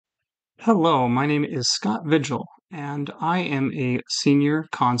Hello, my name is Scott Vigil, and I am a senior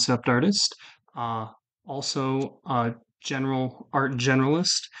concept artist, uh, also a general art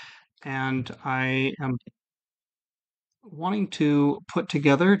generalist, and I am wanting to put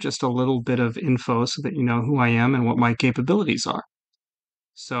together just a little bit of info so that you know who I am and what my capabilities are.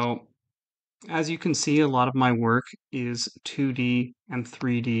 So, as you can see, a lot of my work is 2D and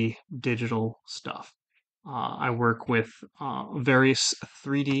 3D digital stuff. I work with various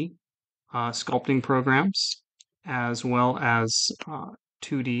 3D sculpting programs, as well as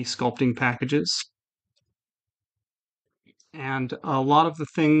 2D sculpting packages. And a lot of the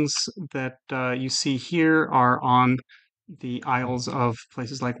things that you see here are on the aisles of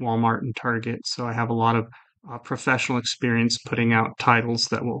places like Walmart and Target. So I have a lot of professional experience putting out titles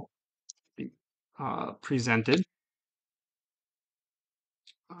that will be presented.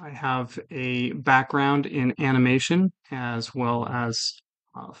 I have a background in animation as well as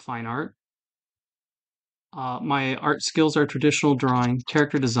fine art. My art skills are traditional drawing,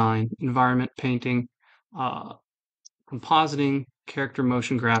 character design, environment painting, uh, compositing, character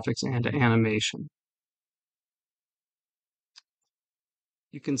motion graphics, and animation.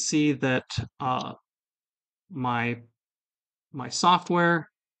 You can see that uh, my my software,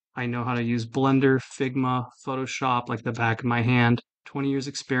 I know how to use Blender, Figma, Photoshop like the back of my hand, 20 years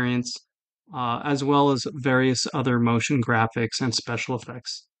experience, as well as various other motion graphics and special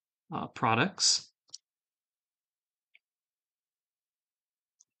effects products.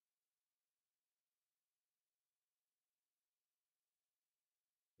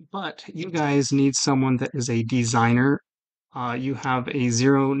 But you guys need someone that is a designer. You have a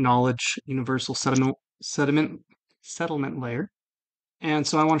zero knowledge universal settlement layer. And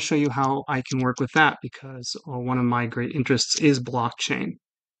so I want to show you how I can work with that because one of my great interests is blockchain.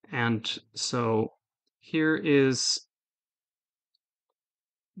 And so here is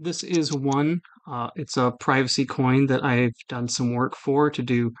this is one. It's a privacy coin that I've done some work for to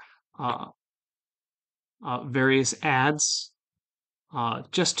do uh, various ads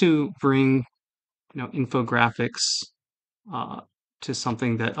just to bring infographics uh, to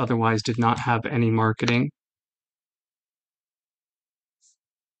something that otherwise did not have any marketing.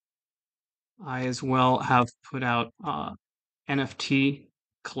 I as well have put out NFT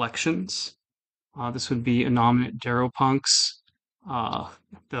collections. This would be Innominate Darrowpunks, uh,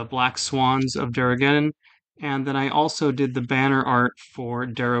 the Black Swans of Darrogeddon, and then I also did the banner art for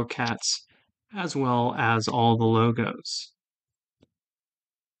Darrow Cats, as well as all the logos.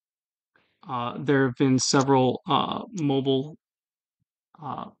 There have been several uh, mobile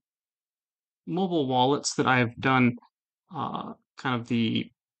wallets that I have done kind of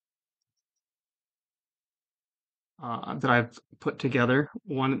the that I've put together.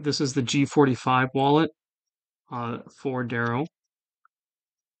 This is the G45 wallet for Darrow.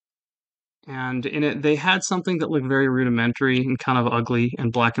 And in it, they had something that looked very rudimentary and kind of ugly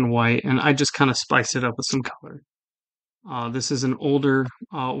and black and white, and I just kind of spiced it up with some color. This is an older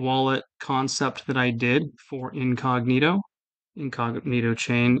wallet concept that I did for Incognito. Incognito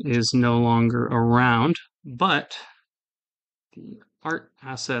chain is no longer around, but the art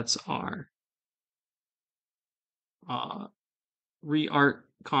assets are uh, re-art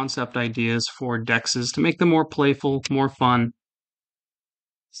concept ideas for dexes to make them more playful, more fun.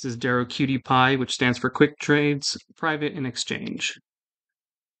 This is Darrow Cutie Pie, which stands for Quick Trades, Private and Exchange.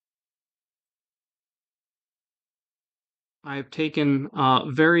 I've taken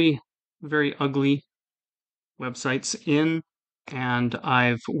very ugly websites in, and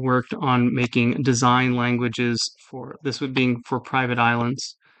I've worked on making design languages for this would being for private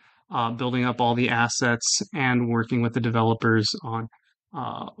islands, building up all the assets and working with the developers on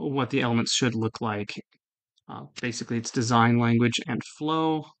what the elements should look like. Basically, it's design language and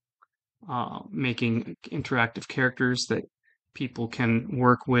flow, making interactive characters that people can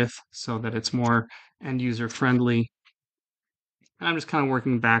work with so that it's more end user friendly. And I'm just kind of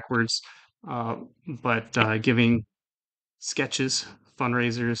working backwards, uh, but giving sketches,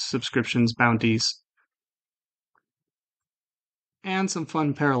 fundraisers, subscriptions, bounties, and some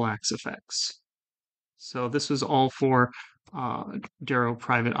fun parallax effects. So this was all for uh, Darrow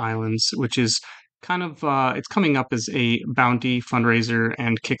Private Islands, which is kind of it's coming up as a bounty fundraiser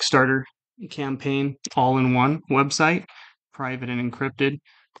and Kickstarter campaign all in one website, private and encrypted.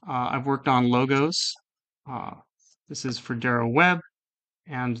 I've worked on logos. Uh, this is for Darrow Web,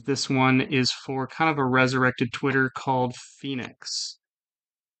 and this one is for kind of a resurrected Twitter called Phoenix.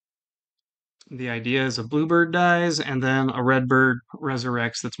 The idea is a bluebird dies and then a redbird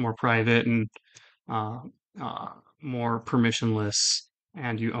resurrects that's more private and uh, uh, more permissionless,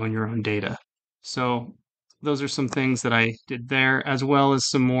 and you own your own data. So those are some things that I did there, as well as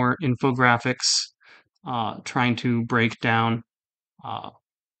some more infographics trying to break down uh,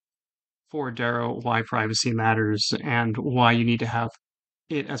 for Darrow why privacy matters and why you need to have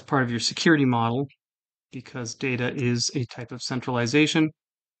it as part of your security model because data is a type of centralization.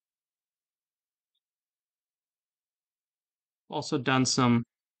 Also done some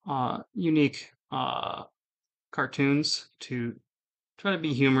unique cartoons to try to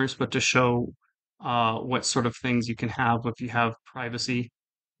be humorous, but to show what sort of things you can have if you have privacy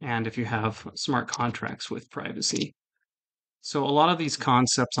and if you have smart contracts with privacy. So a lot of these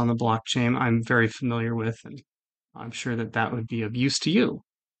concepts on the blockchain I'm very familiar with, and I'm sure that that would be of use to you.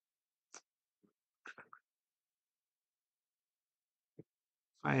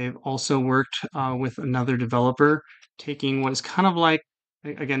 I've also worked with another developer taking what is kind of like,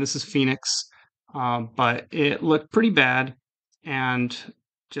 again, this is Phoenix, but it looked pretty bad. And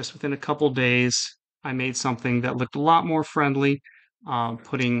just within a couple days, I made something that looked a lot more friendly,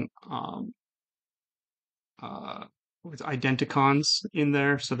 putting uh, with identicons in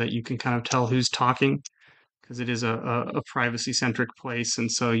there so that you can kind of tell who's talking because it is a privacy centric place.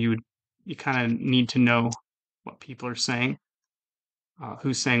 And so you kind of need to know what people are saying,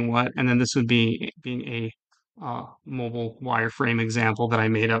 who's saying what, and then this would be being a mobile wireframe example that I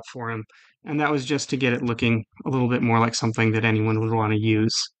made up for him, and that was just to get it looking a little bit more like something that anyone would want to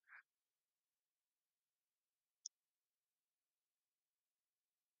use.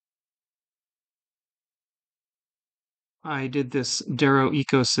 I did this Darrow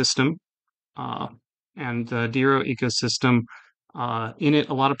ecosystem, uh, and the Darrow ecosystem in it,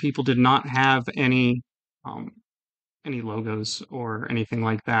 a lot of people did not have um, any logos or anything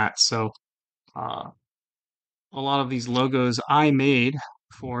like that, so. A lot of these logos I made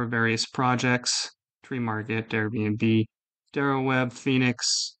for various projects, Tree Market, Airbnb, DarrowWeb,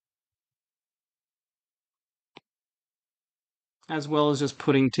 Phoenix, as well as just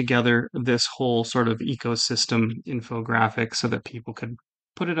putting together this whole sort of ecosystem infographic so that people could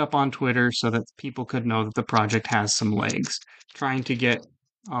put it up on Twitter so that people could know that the project has some legs. Trying to get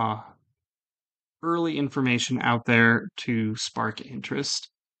uh, early information out there to spark interest.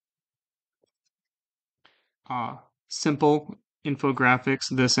 uh, Simple infographics.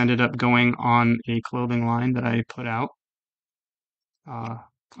 This ended up going on a clothing line that I put out. Uh,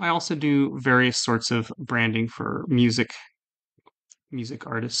 I also do various sorts of branding for music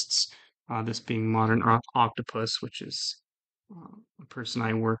artists. This being Modern Octopus, which is a person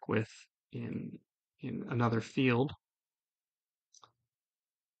I work with in in another field.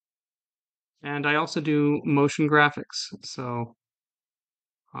 And I also do motion graphics. So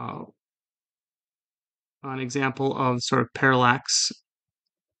uh, an example of sort of parallax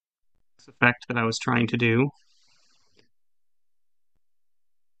effect that I was trying to do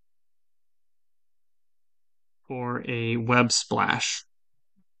for a web splash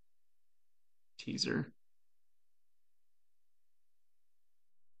teaser.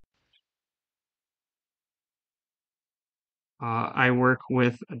 I work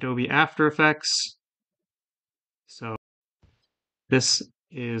with Adobe After Effects. So this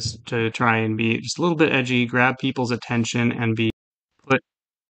is to try and be just a little bit edgy, grab people's attention, and be put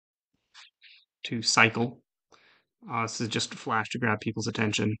to cycle. This is just a flash to grab people's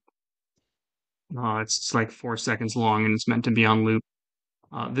attention. It's like 4 seconds long and it's meant to be on loop.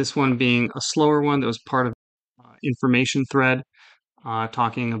 This one being a slower one that was part of information thread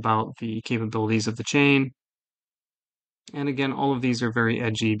talking about the capabilities of the chain. And again, all of these are very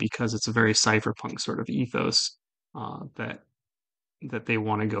edgy because it's a very cypherpunk sort of ethos that they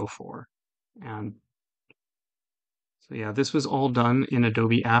want to go for. And so yeah, this was all done in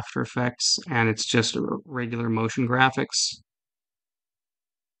Adobe After Effects, and it's just regular motion graphics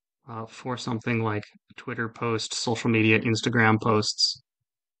for something like Twitter posts, social media, Instagram posts.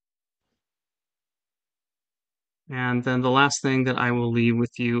 And then the last thing that I will leave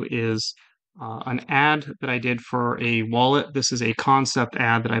with you is an ad that I did for a wallet. This is a concept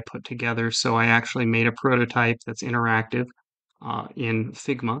ad that I put together. So I actually made a prototype that's interactive in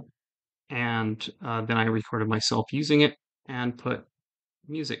Figma. And then I recorded myself using it and put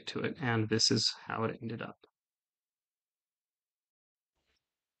music to it. And this is how it ended up.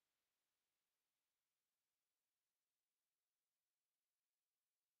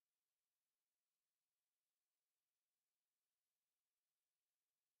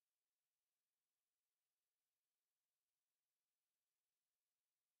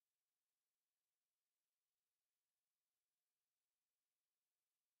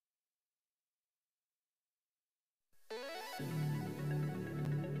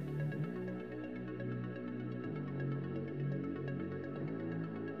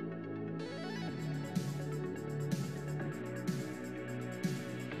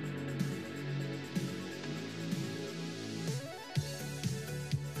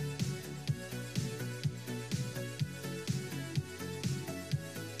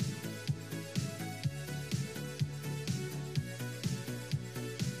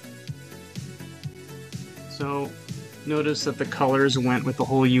 So notice that the colors went with the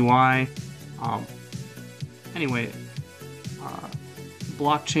whole UI. Um, anyway, uh,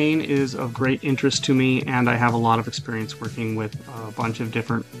 blockchain is of great interest to me, and I have a lot of experience working with a bunch of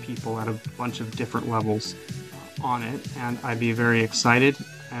different people at a bunch of different levels on it, and I'd be very excited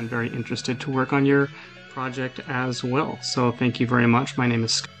and very interested to work on your project as well. So thank you very much. My name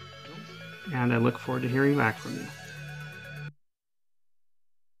is Scott, and I look forward to hearing back from you.